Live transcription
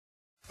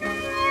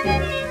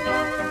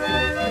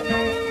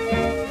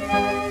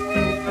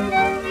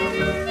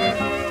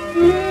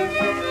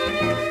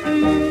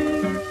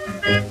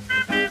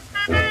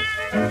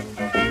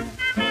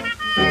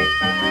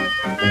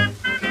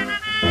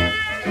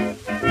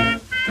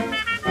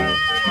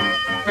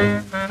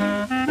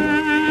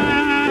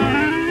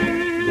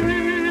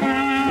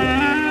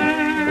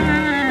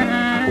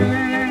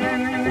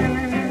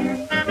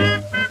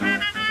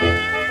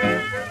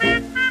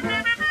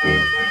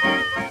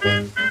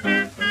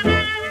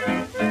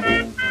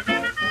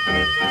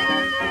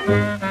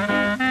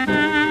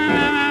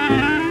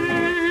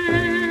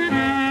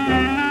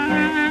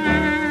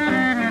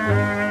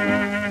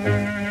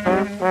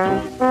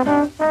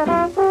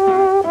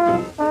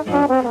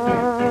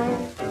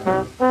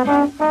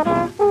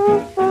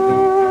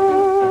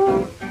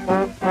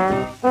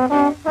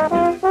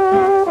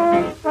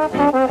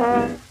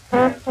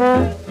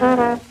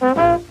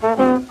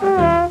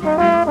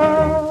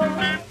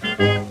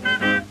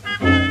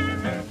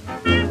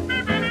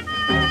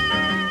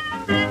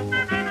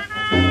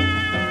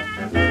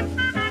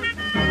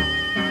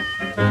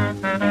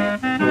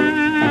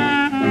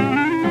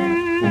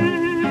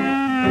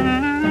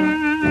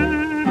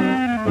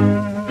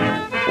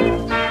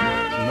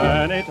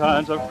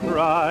Times I've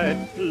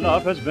cried,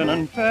 love has been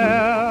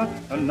unfair,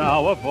 and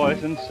now a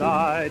voice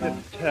inside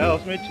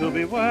tells me to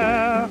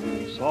beware.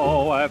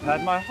 So I've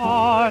had my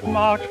heart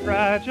marked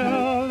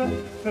fragile,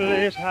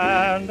 please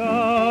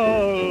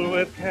handle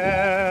with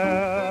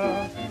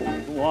care.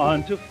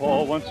 1 to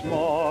 4 once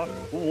more,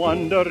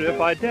 wonder if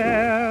I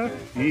dare,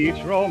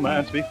 each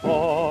romance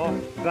before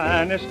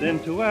vanished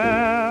into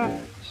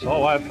air.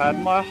 So I've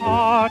had my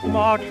heart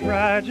marked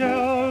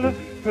fragile,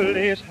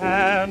 please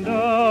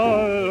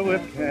handle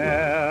with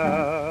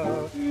care.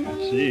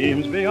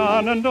 Seems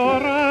beyond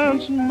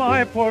endurance,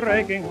 my poor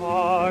aching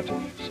heart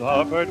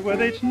suffered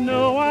with each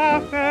new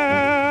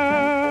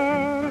affair.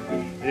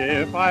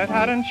 If I'd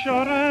had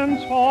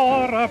insurance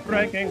for a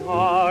breaking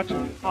heart,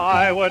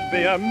 I would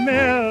be a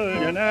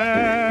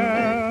millionaire.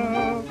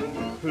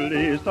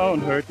 Please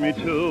don't hurt me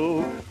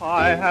too,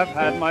 I have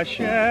had my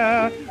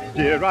share.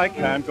 Dear, I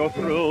can't go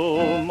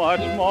through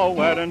much more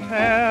wear and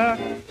tear.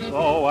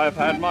 So I've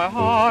had my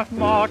heart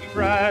marked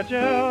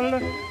fragile,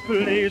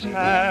 please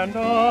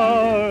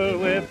handle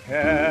with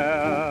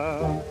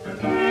care.